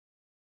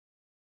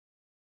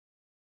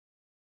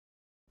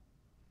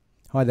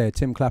Hi there,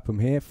 Tim Clapham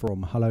here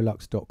from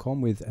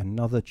HelloLux.com with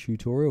another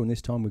tutorial, and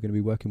this time we're going to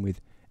be working with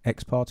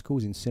X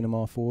particles in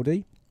Cinema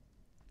 4D.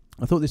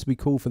 I thought this would be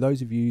cool for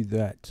those of you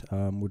that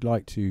would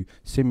like to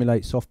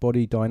simulate soft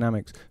body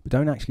dynamics but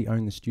don't actually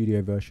own the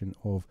studio version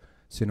of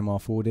Cinema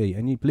 4D.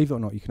 And you believe it or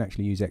not, you can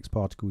actually use X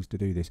particles to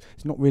do this.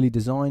 It's not really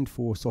designed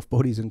for soft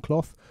bodies and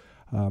cloth,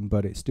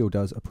 but it still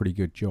does a pretty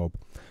good job.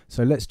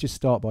 So let's just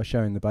start by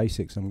showing the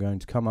basics. I'm going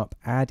to come up,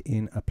 add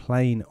in a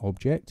plane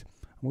object.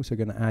 I'm also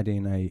going to add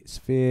in a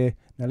sphere.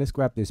 Now let's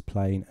grab this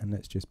plane and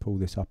let's just pull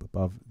this up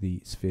above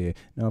the sphere.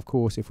 Now of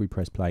course if we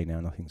press play now,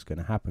 nothing's going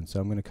to happen. So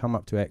I'm going to come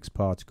up to X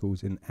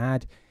particles and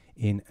add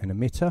in an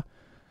emitter.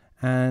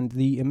 And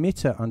the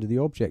emitter under the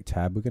object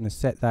tab, we're going to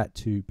set that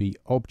to be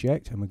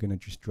object, and we're going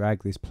to just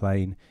drag this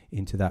plane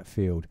into that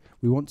field.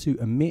 We want to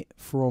emit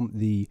from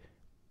the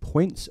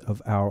points of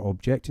our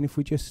object, and if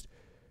we just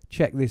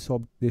check this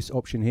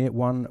option here,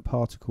 one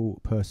particle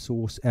per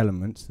source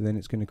element, so then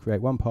it's going to create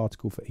one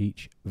particle for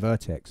each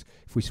vertex.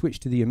 If we switch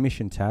to the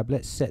emission tab,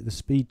 let's set the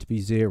speed to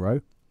be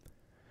 0,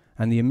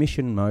 and the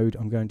emission mode,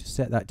 I'm going to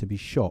set that to be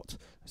shot,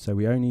 so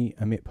we only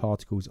emit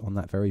particles on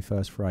that very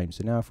first frame.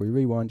 So now if we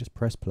rewind, just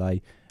press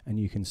play, and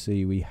you can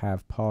see we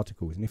have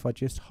particles. And if I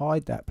just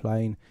hide that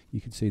plane,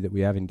 you can see that we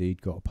have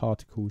indeed got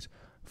particles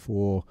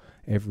for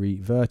every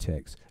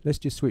vertex. Let's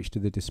just switch to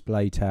the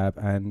display tab,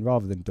 and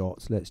rather than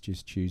dots, let's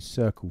just choose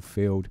circle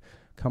field,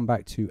 come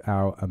back to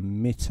our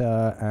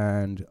emitter,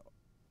 and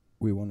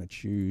we want to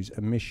choose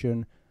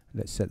emission.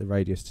 Let's set the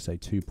radius to say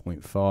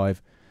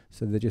 2.5,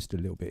 so they're just a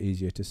little bit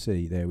easier to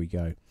see. There we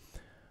go.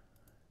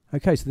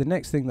 Okay, so the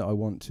next thing that I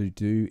want to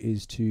do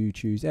is to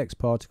choose X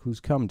particles,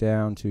 come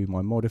down to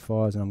my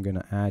modifiers, and I'm going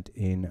to add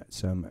in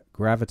some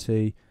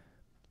gravity.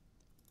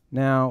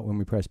 Now when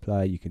we press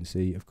play, you can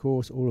see of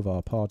course all of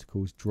our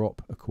particles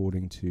drop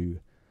according to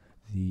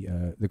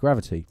the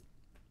gravity.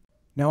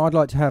 Now I'd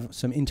like to have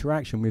some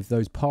interaction with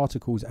those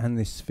particles and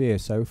this sphere,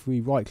 so if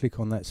we right click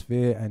on that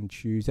sphere and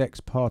choose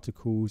X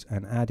particles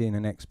and add in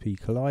an XP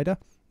collider,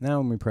 now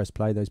when we press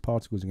play, those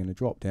particles are going to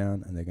drop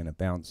down and they're going to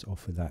bounce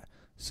off of that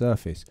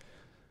surface.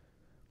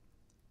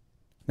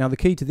 Now the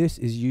key to this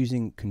is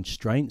using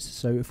constraints.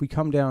 So if we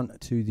come down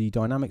to the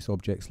dynamics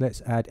objects,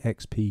 let's add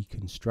XP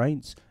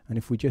constraints, and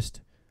if we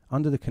just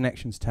under the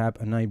connections tab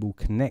enable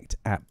connect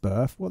at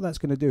birth, what that's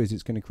going to do is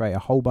it's going to create a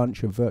whole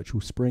bunch of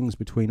virtual springs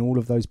between all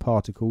of those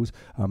particles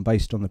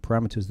based on the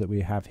parameters that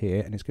we have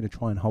here, and it's going to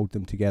try and hold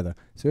them together.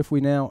 So if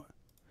we now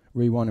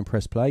rewind and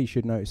press play, you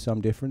should notice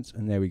some difference,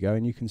 and there we go,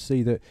 and you can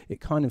see that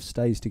it kind of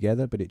stays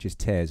together but it just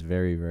tears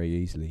very, very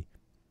easily.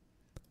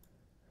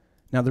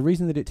 Now the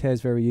reason that it tears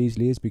very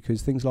easily is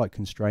because things like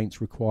constraints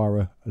require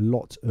a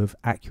lot of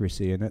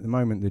accuracy, and at the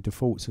moment the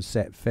defaults are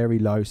set very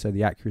low, so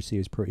the accuracy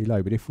is pretty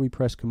low. But if we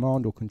press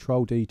Command or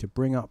Control D to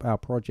bring up our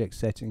project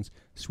settings,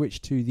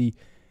 switch to the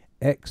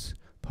X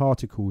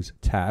Particles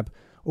tab,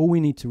 all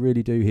we need to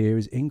really do here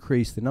is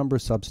increase the number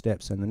of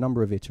substeps and the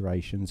number of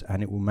iterations,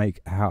 and it will make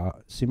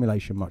our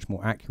simulation much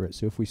more accurate.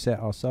 So if we set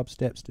our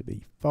substeps to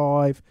be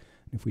 5,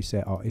 and if we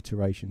set our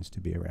iterations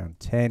to be around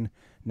 10,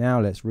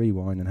 now let's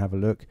rewind and have a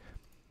look.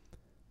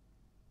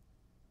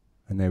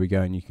 And there we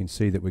go, and you can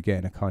see that we're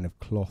getting a kind of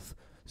cloth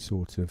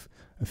sort of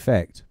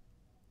effect.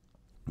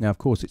 Now of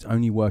course it's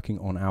only working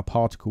on our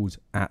particles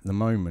at the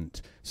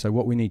moment, so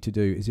what we need to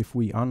do is if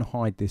we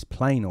unhide this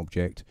plane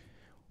object,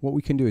 what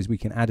we can do is we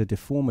can add a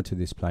deformer to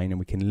this plane and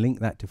we can link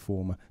that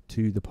deformer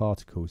to the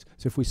particles.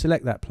 So if we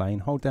select that plane,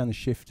 hold down the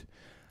shift,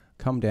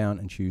 come down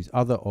and choose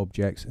other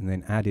objects, and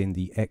then add in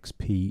the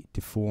XP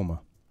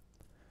deformer.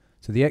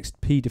 So the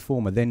XP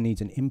deformer then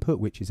needs an input,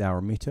 which is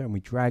our emitter, and we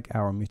drag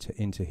our emitter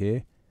into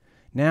here.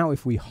 Now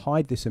if we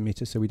hide this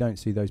emitter so we don't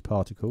see those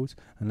particles,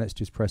 and let's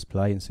just press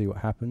play and see what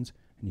happens,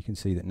 and you can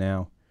see that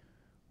now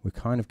we're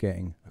kind of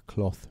getting a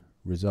cloth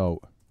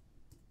result.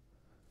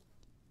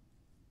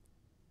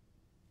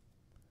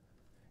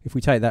 If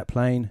we take that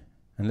plane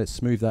and let's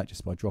smooth that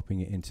just by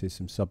dropping it into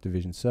some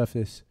subdivision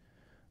surface,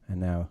 and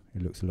now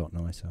it looks a lot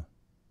nicer.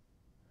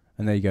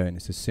 And there you go, and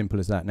it's as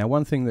simple as that. Now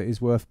one thing that is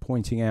worth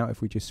pointing out,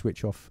 if we just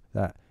switch off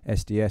that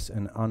SDS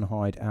and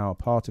unhide our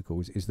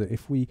particles, is that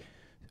if we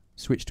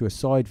switch to a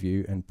side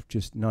view and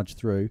just nudge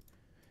through,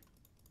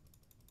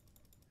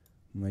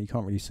 well, you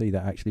can't really see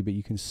that actually, but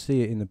you can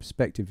see it in the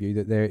perspective view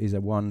that there is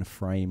a 1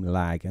 frame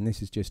lag, and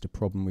this is just a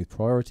problem with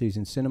priorities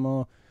in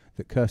cinema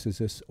that curses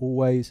us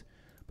always,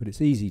 but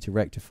it's easy to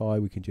rectify.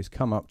 We can just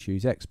come up,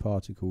 choose X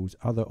particles,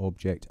 other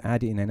object,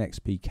 add in an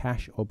XP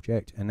cache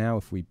object, and now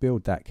if we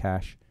build that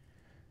cache,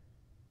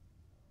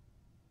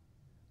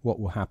 what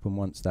will happen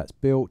once that's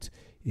built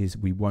is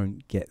we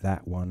won't get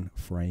that 1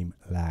 frame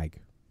lag.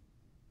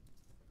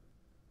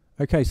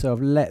 Okay, so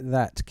I've let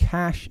that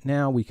cache.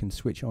 Now we can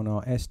switch on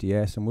our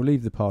SDS and we'll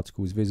leave the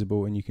particles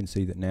visible, and you can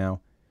see that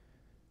now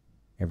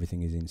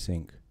everything is in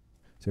sync.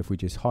 So if we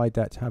just hide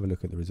that to have a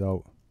look at the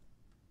result,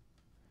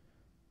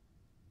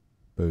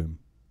 boom.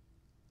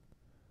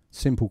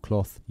 Simple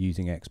cloth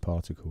using X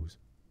particles.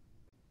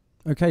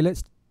 Okay,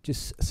 let's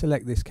just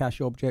select this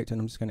cache object, and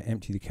I'm just going to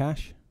empty the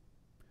cache.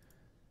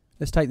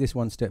 Let's take this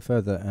one step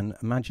further and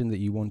imagine that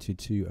you wanted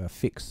to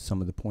fix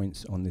some of the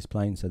points on this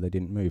plane so they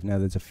didn't move. Now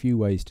there's a few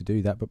ways to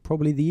do that, but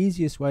probably the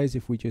easiest way is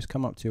if we just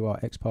come up to our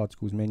X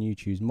Particles menu,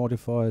 choose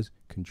modifiers,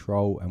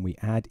 control, and we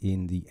add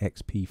in the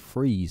XP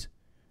freeze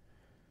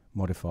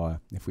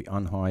modifier. If we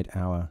unhide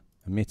our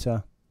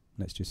emitter,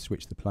 let's just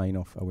switch the plane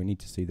off. Oh, we need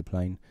to see the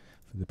plane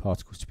for the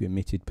particles to be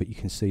emitted, but you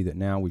can see that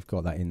now we've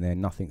got that in there,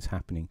 nothing's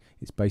happening.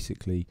 It's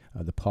basically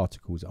the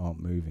particles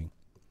aren't moving.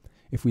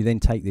 If we then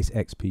take this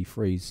XP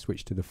freeze,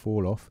 switch to the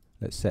fall off,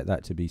 let's set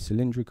that to be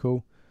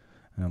cylindrical,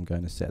 and I'm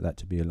going to set that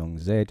to be along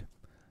Z.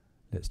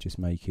 Let's just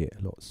make it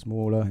a lot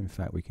smaller. In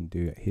fact, we can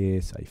do it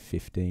here, say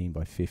 15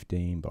 by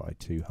 15 by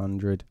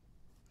 200.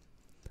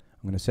 I'm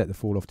going to set the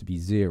fall off to be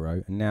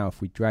 0, and now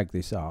if we drag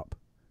this up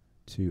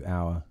to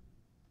our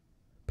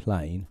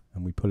plane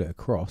and we pull it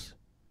across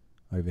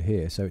over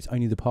here, so it's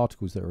only the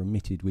particles that are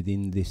emitted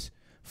within this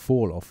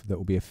fall off that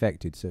will be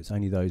affected, so it's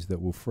only those that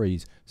will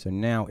freeze. So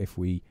now if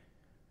we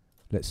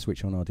let's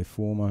switch on our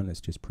deformer, let's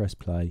just press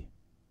play,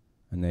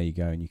 and there you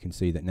go, and you can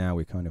see that now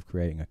we're kind of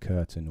creating a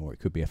curtain, or it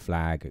could be a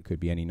flag, it could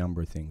be any number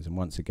of things, and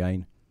once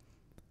again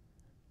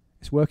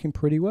it's working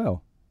pretty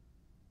well.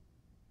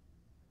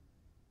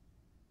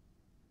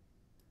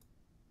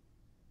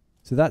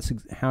 So that's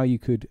how you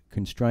could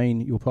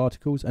constrain your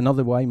particles.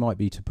 Another way might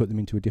be to put them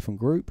into a different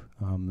group.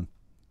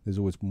 There's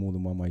always more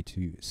than one way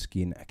to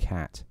skin a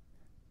cat.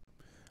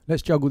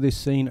 Let's juggle this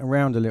scene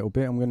around a little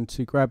bit. I'm going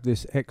to grab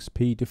this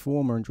XP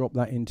deformer and drop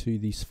that into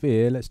the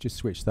sphere. Let's just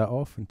switch that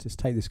off and just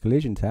take this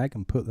collision tag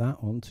and put that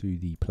onto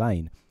the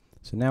plane.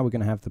 So now we're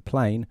going to have the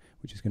plane,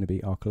 which is going to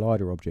be our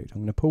collider object.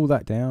 I'm going to pull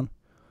that down,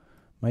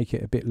 make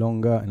it a bit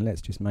longer, and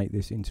let's just make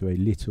this into a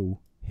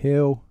little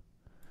hill.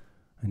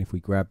 And if we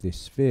grab this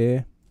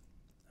sphere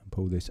and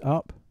pull this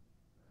up,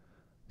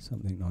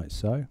 something like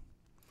so.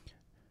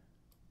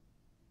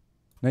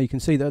 Now you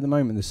can see that at the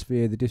moment the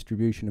sphere, the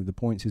distribution of the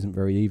points isn't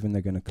very even.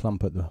 They're going to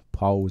clump at the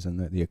poles and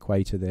the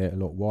equator there a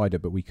lot wider,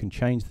 but we can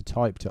change the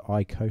type to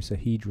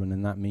icosahedron,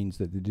 and that means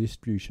that the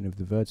distribution of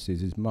the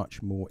vertices is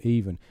much more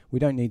even. We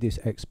don't need this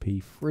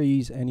XP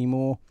freeze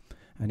anymore,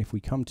 and if we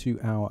come to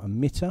our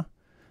emitter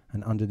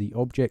and under the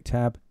object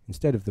tab,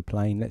 instead of the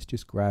plane, let's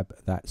just grab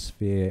that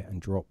sphere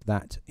and drop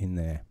that in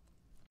there.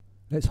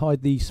 Let's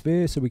hide the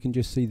sphere so we can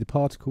just see the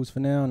particles for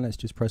now, and let's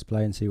just press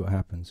play and see what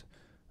happens.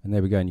 And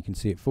there we go, and you can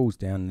see it falls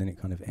down and then it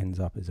kind of ends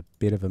up as a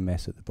bit of a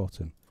mess at the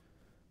bottom.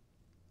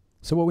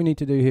 So what we need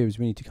to do here is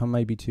we need to come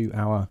maybe to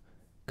our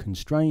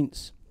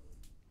constraints,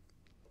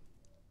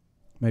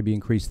 maybe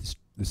increase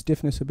the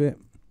stiffness a bit.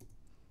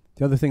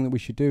 The other thing that we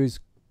should do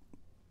is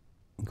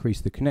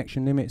increase the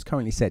connection limit. It's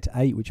currently set to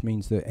 8, which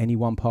means that any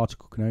one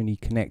particle can only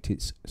connect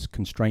its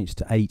constraints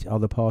to 8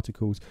 other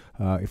particles.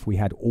 If we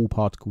had all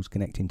particles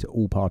connecting to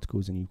all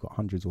particles and you've got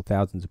hundreds or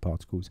thousands of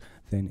particles,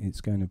 then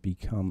it's going to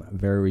become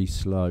very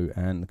slow,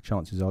 and the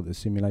chances are that the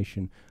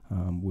simulation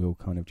will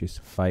kind of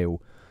just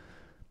fail.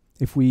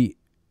 If we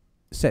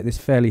set this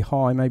fairly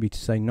high, maybe to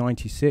say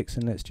 96,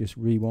 and let's just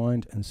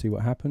rewind and see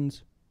what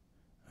happens.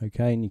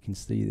 Okay, and you can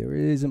see there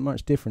isn't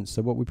much difference.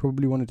 So what we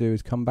probably want to do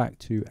is come back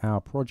to our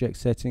project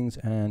settings,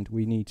 and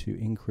we need to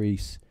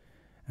increase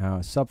our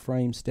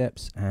subframe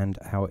steps and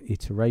our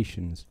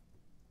iterations.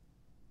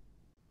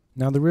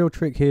 Now the real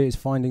trick here is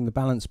finding the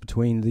balance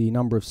between the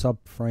number of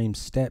subframe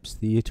steps,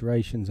 the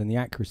iterations, and the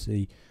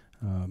accuracy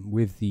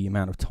with the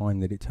amount of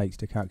time that it takes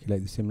to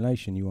calculate the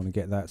simulation. You want to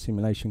get that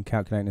simulation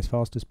calculating as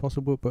fast as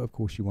possible, but of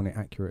course you want it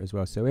accurate as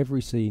well. So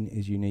every scene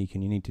is unique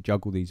and you need to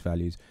juggle these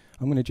values.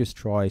 I'm going to just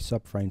try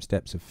subframe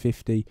steps of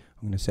 50.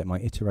 I'm going to set my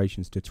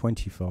iterations to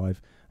 25.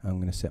 And I'm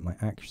going to set my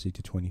accuracy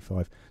to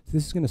 25. So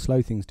this is going to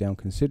slow things down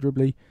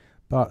considerably,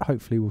 but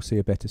hopefully we'll see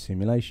a better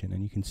simulation,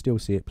 and you can still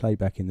see it play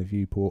back in the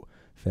viewport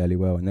fairly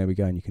well. And there we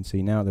go, and you can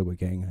see now that we're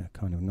getting a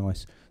kind of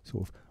nice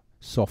sort of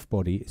soft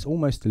body. It's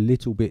almost a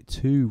little bit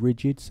too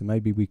rigid, so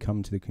maybe we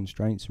come to the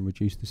constraints and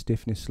reduce the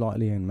stiffness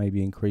slightly and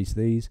maybe increase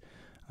these.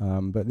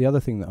 But the other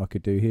thing that I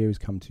could do here is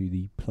come to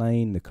the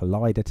plane, the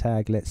collider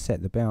tag. Let's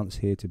set the bounce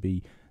here to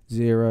be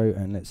 0,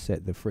 and let's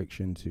set the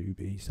friction to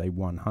be, say,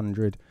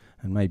 100,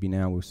 and maybe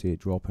now we'll see it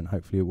drop and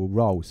hopefully it will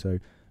roll. So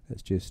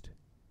let's just,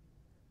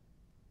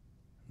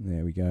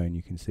 there we go, and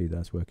you can see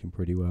that's working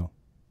pretty well.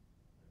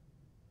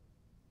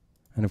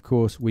 And of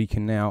course we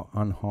can now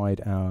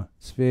unhide our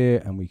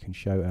sphere and we can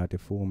show our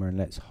deformer, and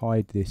let's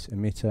hide this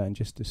emitter, and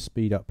just to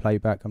speed up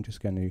playback I'm just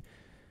going to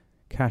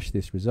cache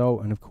this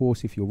result. And of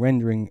course if you're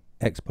rendering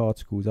X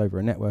particles over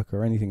a network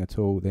or anything at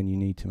all, then you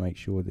need to make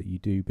sure that you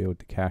do build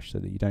the cache so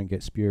that you don't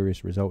get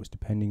spurious results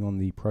depending on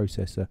the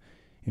processor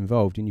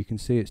involved. And you can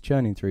see it's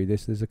churning through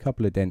this. There's a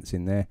couple of dents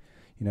in there.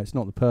 You know, it's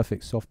not the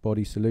perfect soft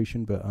body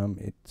solution, but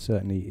it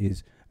certainly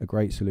is a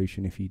great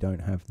solution if you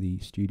don't have the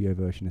studio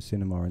version of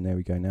Cinema. And there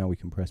we go, now we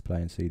can press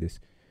play and see this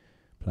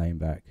playing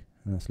back,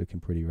 and that's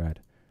looking pretty rad.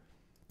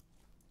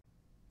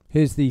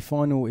 Here's the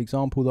final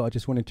example that I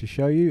just wanted to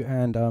show you,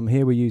 and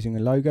here we're using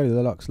a logo,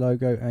 the Lux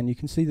logo, and you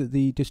can see that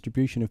the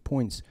distribution of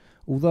points,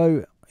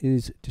 although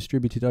is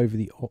distributed over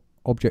the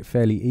object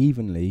fairly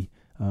evenly,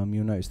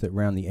 you'll notice that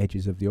around the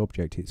edges of the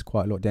object it's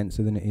quite a lot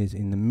denser than it is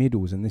in the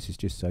middles, and this is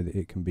just so that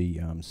it can be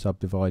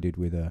subdivided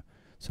with a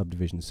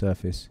subdivision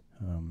surface.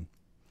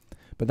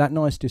 But that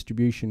nice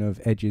distribution of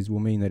edges will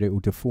mean that it will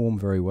deform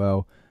very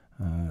well.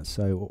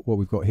 So what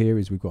we've got here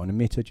is we've got an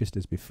emitter just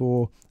as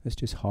before. Let's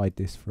just hide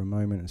this for a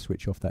moment and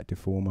switch off that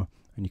deformer,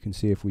 and you can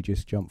see if we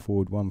just jump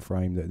forward one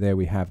frame that there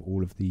we have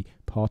all of the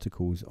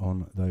particles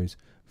on those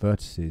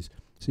vertices.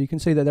 So you can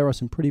see that there are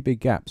some pretty big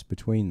gaps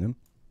between them.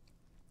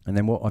 And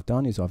then what I've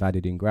done is I've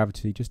added in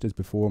gravity just as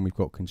before, and we've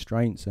got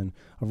constraints, and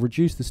I've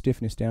reduced the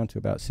stiffness down to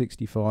about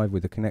 65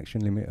 with a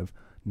connection limit of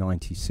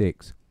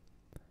 96.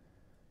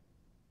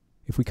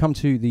 If we come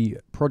to the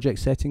project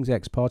settings,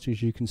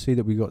 XParticles, you can see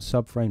that we've got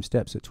subframe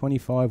steps at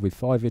 25 with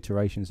 5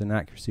 iterations and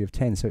accuracy of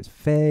 10. So it's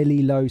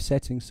fairly low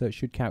settings, so it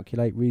should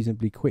calculate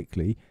reasonably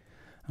quickly.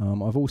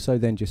 I've also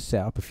then just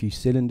set up a few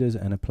cylinders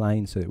and a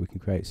plane so that we can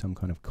create some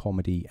kind of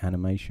comedy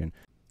animation.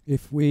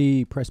 If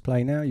we press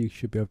play now, you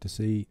should be able to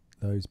see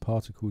those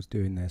particles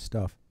doing their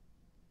stuff.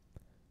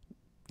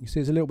 You see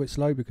it's a little bit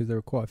slow because there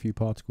are quite a few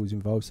particles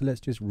involved, so let's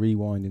just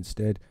rewind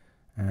instead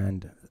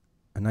and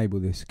enable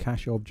this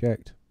cache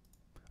object.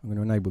 I'm going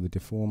to enable the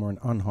deformer and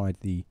unhide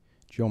the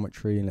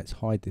geometry, and let's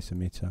hide this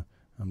emitter.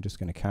 I'm just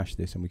going to cache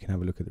this and we can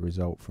have a look at the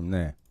result from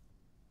there.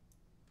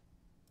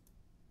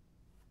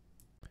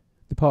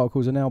 The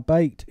particles are now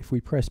baked. If we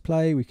press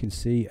play, we can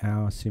see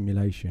our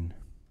simulation.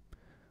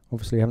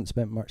 Obviously I haven't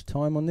spent much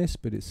time on this,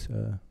 but it's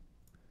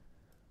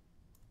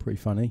pretty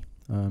funny.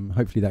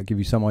 Hopefully that gives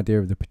you some idea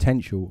of the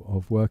potential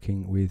of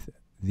working with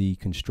the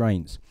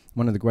constraints.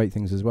 One of the great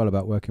things as well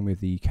about working with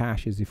the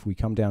cache is if we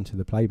come down to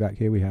the playback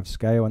here, we have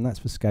scale, and that's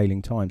for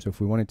scaling time. So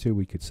if we wanted to,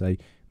 we could say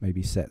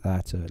maybe set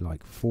that at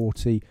like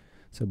 40.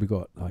 So we've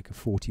got like a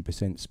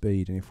 40%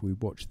 speed, and if we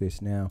watch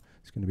this now,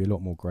 it's going to be a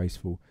lot more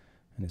graceful,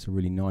 and it's a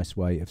really nice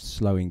way of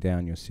slowing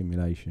down your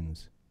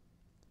simulations.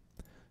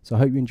 So I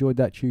hope you enjoyed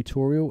that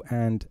tutorial,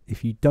 and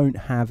if you don't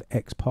have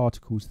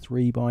XParticles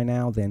 3 by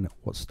now, then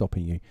what's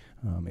stopping you?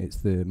 It's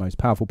the most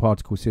powerful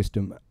particle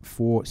system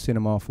for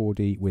Cinema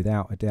 4D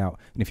without a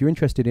doubt. And if you're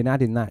interested in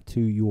adding that to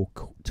your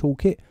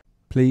toolkit,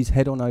 please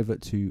head on over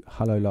to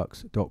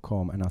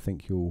hallolux.com, and I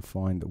think you'll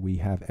find that we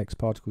have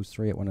XParticles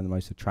 3 at one of the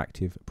most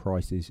attractive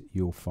prices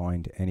you'll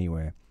find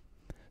anywhere.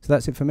 So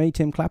that's it for me,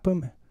 Tim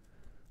Clapham.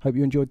 Hope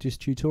you enjoyed this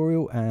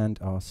tutorial, and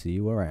I'll see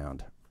you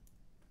around.